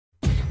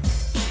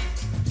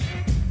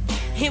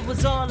It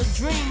was all a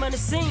dream on the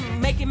scene,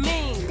 making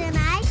mean. Then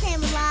I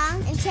came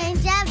along and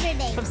changed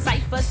everything. From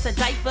ciphers to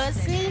diapers,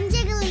 Green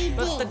jiggly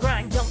but the thing.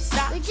 grind don't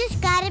stop. We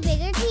just got a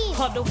bigger team.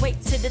 All the way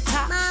to the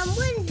top. Mom,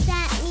 what does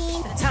that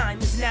mean? The time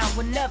is now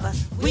or never.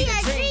 We the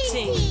are dream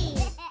team.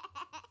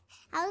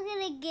 I'm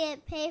gonna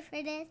get paid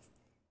for this.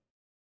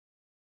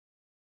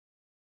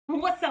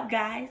 What's up,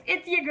 guys?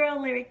 It's your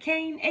girl Lyric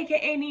Kane,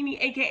 aka Nini,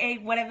 aka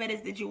whatever it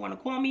is that you want to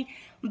call me,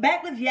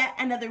 back with yet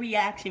another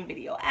reaction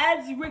video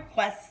as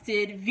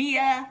requested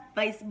via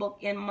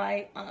Facebook in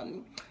my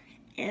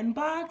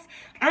inbox.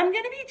 I'm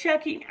gonna be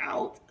checking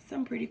out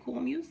some pretty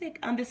cool music.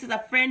 This is a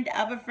friend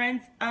of a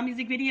friend's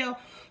music video,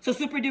 so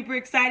super duper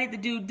excited. The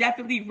dude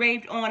definitely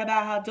raved on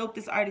about how dope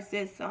this artist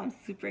is, so I'm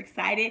super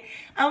excited.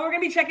 We're gonna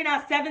be checking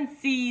out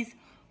 7C's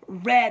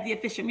REDD, the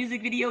official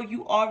music video.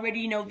 You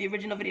already know the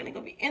original video link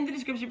will be in the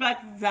description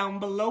box down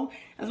below,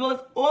 as well as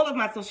all of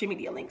my social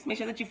media links. Make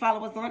sure that you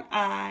follow us on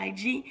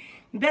IG,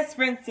 best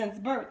friends since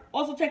birth.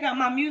 Also check out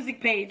my music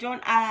page on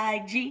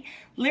IG,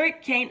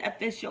 Lyric Kane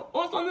Official.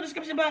 Also in the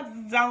description box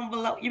down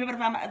below, you'll be able to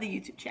find my other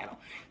YouTube channel.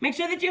 Make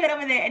sure that you head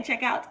over there and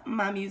check out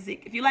my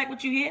music. If you like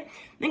what you hear,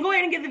 then go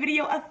ahead and give the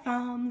video a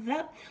thumbs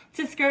up,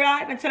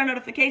 subscribe, and turn on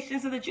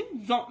notifications so that you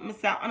don't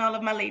miss out on all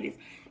of my latest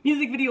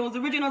music videos,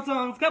 original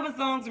songs, cover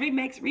songs,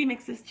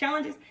 remixes,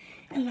 challenges,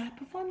 and live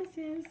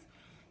performances.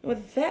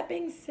 With that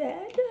being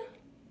said,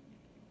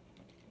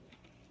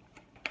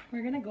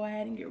 we're gonna go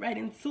ahead and get right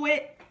into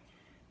it.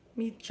 Let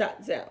me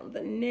jot down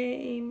the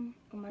name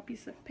on my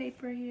piece of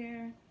paper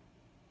here.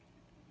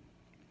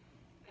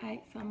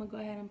 Alright, so I'm gonna go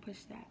ahead and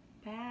push that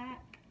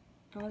back.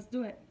 Now let's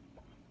do it.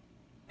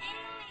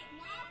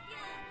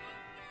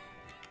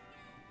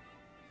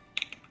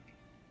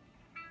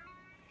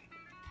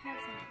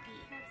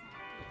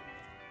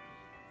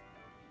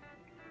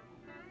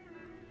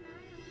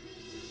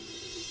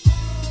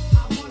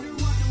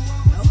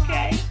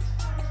 Okay.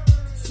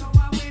 So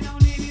I went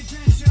on an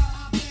adventure.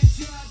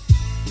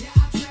 Yeah,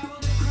 I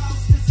traveled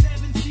across the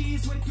 7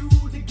 seas, went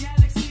through the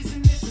galaxies,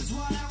 and this is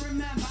what I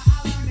remember.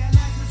 I learned that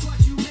life is what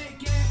you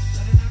make it,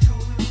 better not go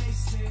and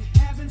waste it.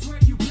 Heaven's where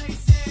you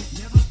place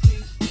it, never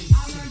think basic.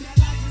 I learned that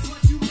life is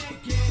what you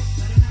make it,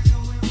 better not go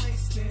and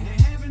waste it.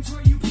 And heaven's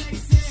where you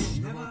place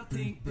it, never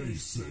think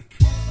basic.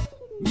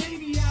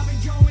 Maybe I've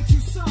been going too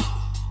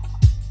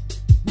soft.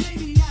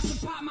 Maybe I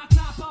should pop my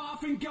top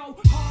off and go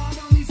hard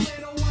on these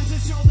little ones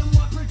and show them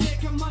what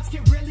predicaments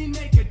can really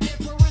make a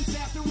difference.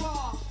 After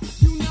all,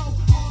 you know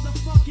all the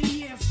fucking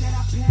years that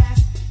I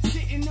passed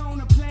sitting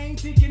on a plane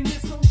thinking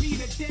this gon' be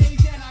the day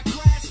that I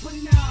crash. But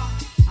nah,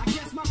 I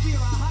guess my fear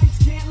of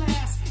heights can't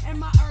last, and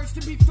my urge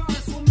to be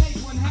first will make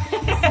one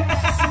hell of a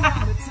smash. And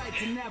I'm the type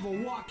to never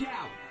walk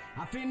out.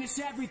 I finish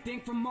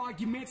everything from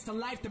arguments to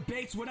life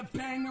debates with a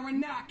bang or a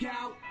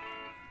knockout.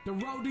 The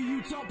road to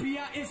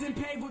utopia isn't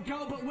paved with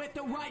gold, but with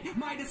the right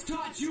Midas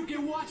touch, you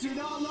can watch it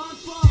all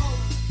unfold.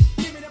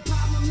 Give me the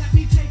problem, let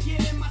me take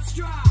it in my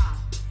stride.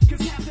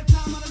 Cause half the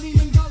time I don't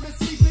even go to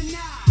sleep at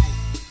night.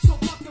 So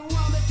fuck the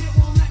world if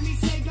it won't let me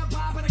say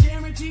goodbye, but I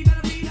guarantee that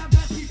I'll be the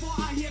best before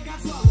I hear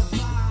God's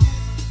lullaby.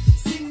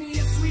 Sing me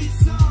a sweet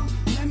song,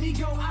 let me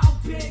go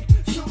out big.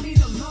 Show me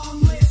the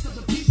long list of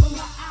the people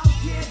I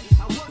outdid.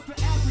 I work for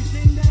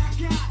everything that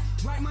I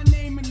got, write my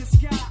name in the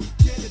sky.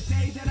 Till the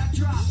day that I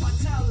drop, I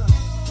tell them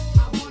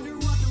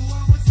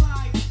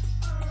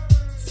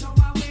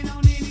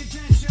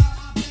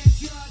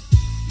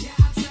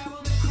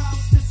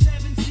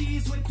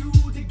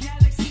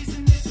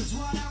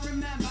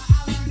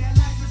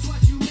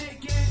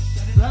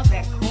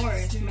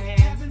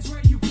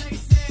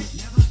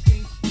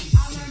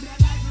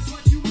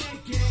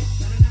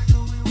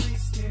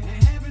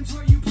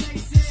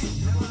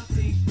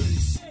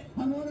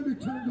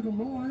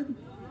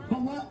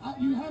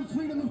you have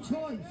freedom of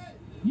choice.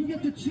 You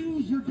get to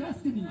choose your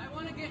destiny. I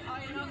want to get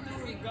high enough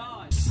to see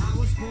God. I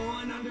was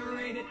born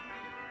underrated,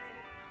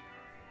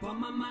 but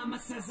my mama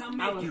says I'm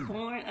making. I was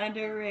born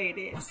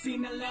underrated. I've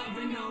seen the love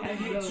and all the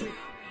hatred.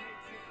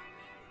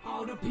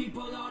 All the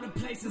people, all the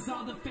places,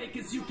 all the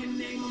fakers, you can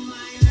name them,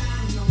 I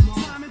ain't no more.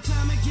 Time and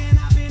time again,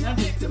 I've been a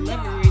victim of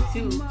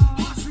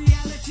harsh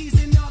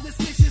realities and all this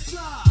vicious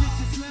love.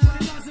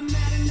 But it doesn't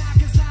matter now,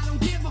 cause I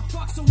don't give a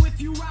fuck. So if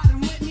you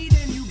riding with me,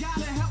 then you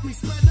gotta help me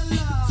spread the love.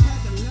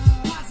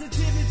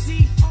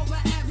 Positivity over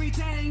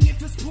everything.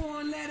 If it's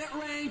pouring, let it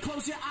rain.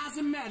 Close your eyes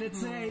and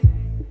meditate.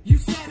 You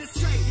set it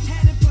straight,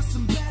 headed for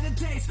some better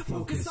days.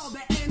 Focus all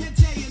the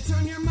energy and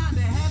turn your mind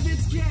to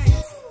heaven's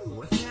gates.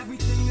 With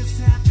everything that's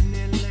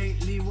happening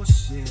lately, well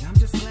shit, I'm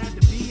just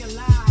glad to be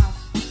alive.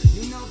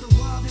 You know the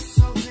world is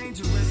so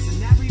dangerous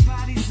and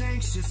everybody's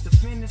anxious to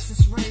finish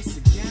this race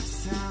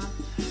against time.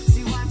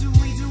 See, why do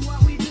we do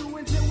what we do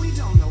until we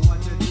don't know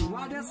what to do?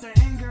 Why does the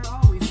anger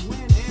always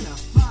win in a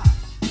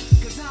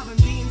fight? Cause I've been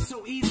beaten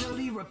so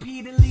easily,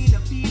 repeatedly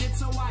defeated,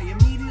 so I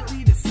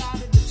immediately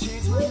decided to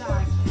change my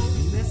life.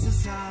 And this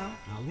is how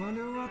I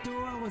wonder what the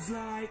world was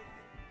like.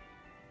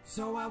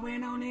 So I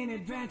went on an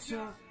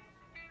adventure.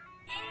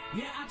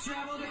 Yeah, I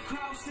traveled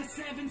across the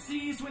 7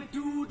 seas, went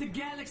through the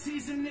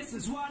galaxies, and this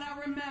is what I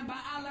remember.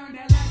 I learned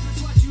that life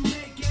is what you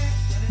make it,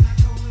 better not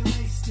go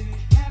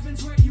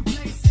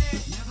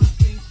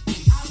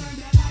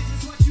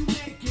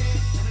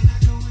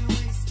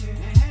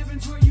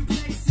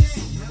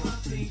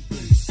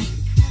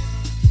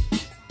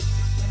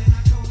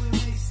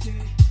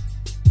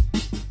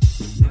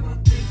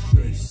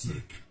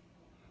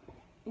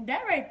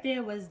right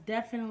there was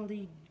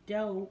definitely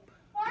dope.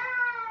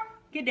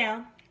 Get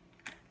down.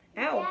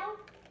 Ow.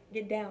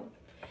 Get down.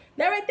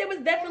 That right there was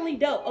definitely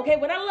dope. Okay,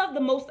 what I love the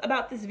most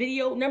about this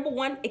video, number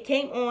one, it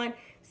came on,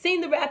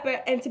 seeing the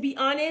rapper, and to be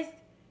honest,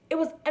 it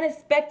was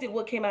unexpected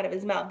what came out of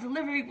his mouth.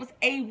 Delivery was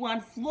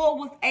A1, floor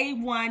was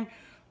A1.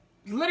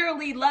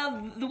 Literally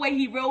loved the way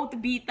he rode the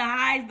beat, the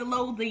highs, the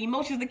lows, the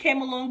emotions that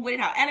came along with it,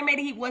 how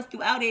animated he was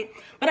throughout it.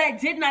 But I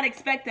did not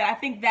expect that. I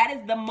think that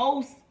is the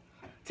most,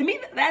 to me,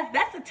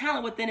 that's a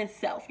talent within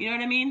itself. You know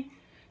what I mean?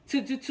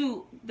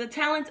 To the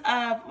talent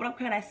of, what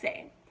can I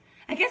say?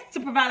 I guess to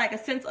provide like a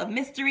sense of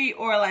mystery,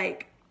 or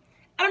like,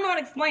 I don't know how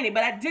to explain it,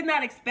 but I did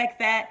not expect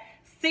that.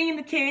 Seeing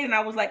the kid, and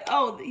I was like,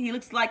 oh, he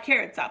looks like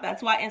Carrot Top.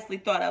 That's why I instantly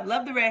thought of.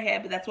 Love the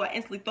redhead, but that's what I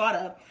instantly thought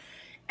of.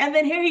 And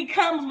then here he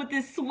comes with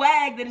this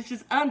swag that is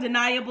just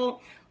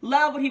undeniable.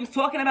 Love what he was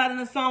talking about in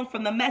the song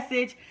from the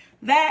message.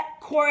 That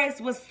chorus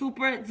was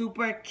super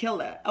duper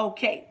killer.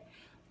 Okay.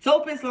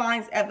 Dopest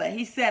lines ever.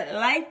 He said,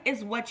 life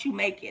is what you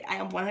make it. I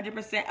am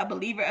 100% a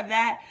believer of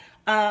that.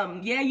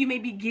 Yeah, you may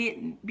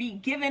be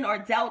given or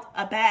dealt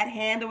a bad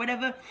hand or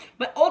whatever,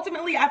 but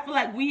ultimately I feel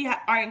like we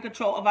are in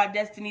control of our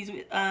destinies.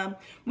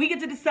 We get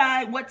to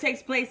decide what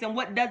takes place and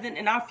what doesn't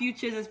in our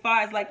futures, as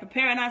far as like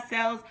preparing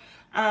ourselves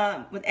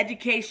with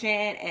education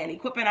and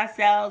equipping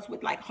ourselves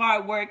with like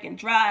hard work and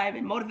drive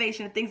and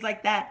motivation and things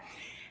like that.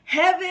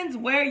 Heaven's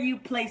where you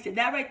place it.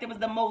 That right there was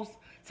the most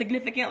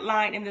significant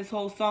line in this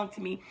whole song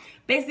to me.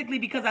 Basically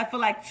because I feel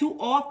like too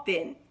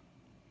often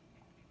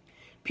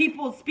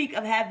people speak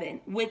of heaven,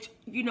 which,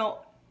 you know,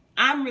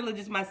 I'm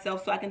religious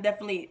myself, so I can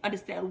definitely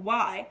understand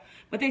why.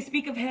 But they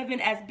speak of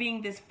heaven as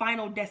being this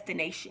final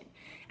destination.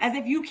 As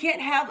if you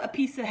can't have a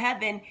piece of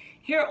heaven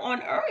here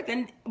on earth.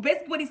 And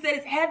basically what he said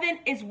is heaven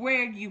is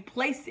where you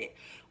place it.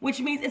 Which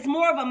means it's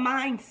more of a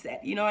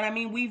mindset. You know what I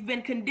mean? We've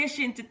been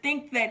conditioned to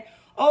think that,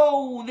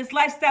 oh, this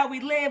lifestyle we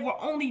live, we're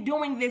only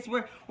doing this,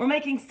 we're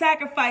making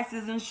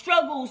sacrifices and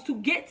struggles to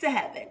get to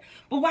heaven.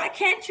 But why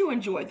can't you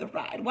enjoy the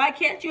ride? Why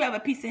can't you have a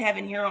piece of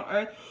heaven here on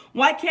earth?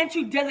 Why can't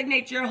you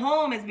designate your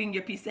home as being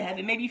your piece of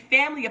heaven? Maybe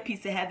family a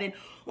piece of heaven,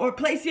 or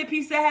place your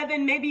piece of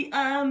heaven, maybe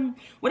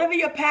whatever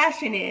your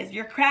passion is,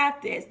 your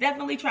craft is.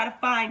 Definitely try to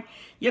find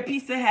your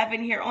piece of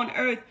heaven here on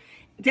earth.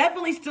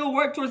 Definitely still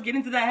work towards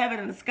getting to that heaven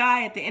in the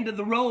sky at the end of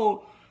the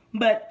road.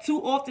 But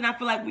too often I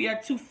feel like we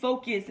are too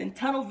focused and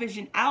tunnel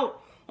vision out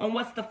on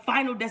what's the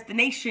final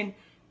destination,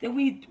 that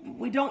we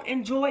don't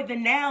enjoy the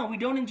now. We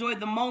don't enjoy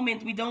the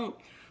moment. We don't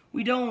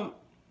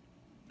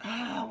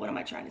what am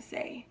I trying to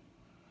say?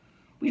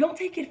 We don't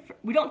take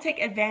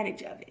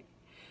advantage of it.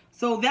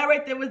 So that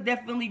right there was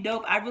definitely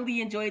dope. I really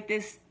enjoyed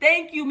this.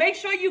 Thank you. Make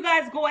sure you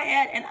guys go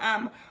ahead and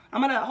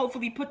I'm going to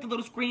hopefully put the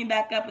little screen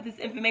back up with this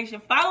information.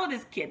 Follow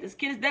this kid. This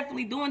kid is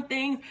definitely doing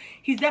things.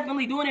 He's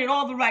definitely doing it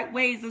all the right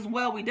ways as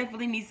well. We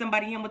definitely need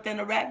somebody in within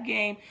the rap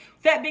game.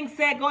 With that being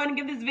said, go ahead and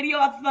give this video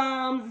a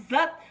thumbs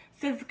up,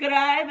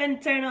 subscribe,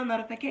 and turn on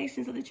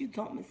notifications so that you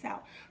don't miss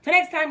out. Till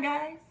next time,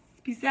 guys.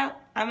 Peace out.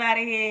 I'm out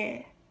of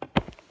here.